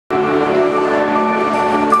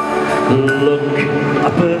Look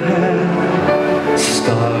up ahead,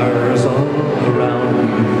 stars all around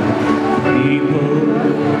you, people,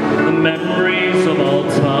 the memories of all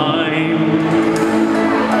time,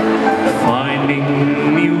 finding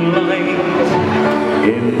new light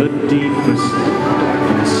in the deepest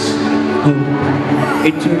darkness, hope,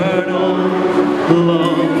 eternal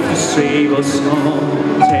love to save us all.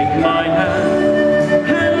 Take my hand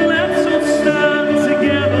and let's all stand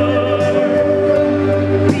together.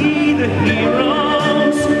 The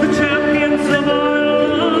heroes, the champions of our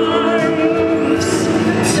lives.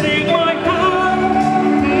 Take my hand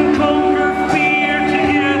and conquer fear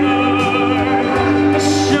together. A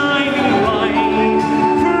shining light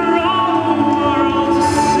for all the world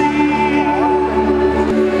to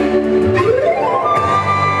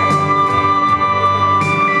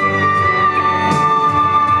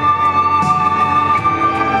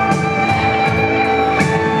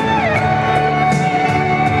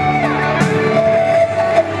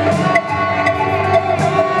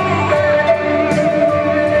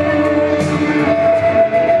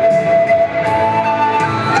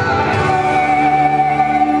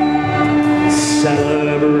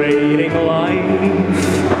celebrating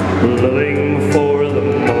life, living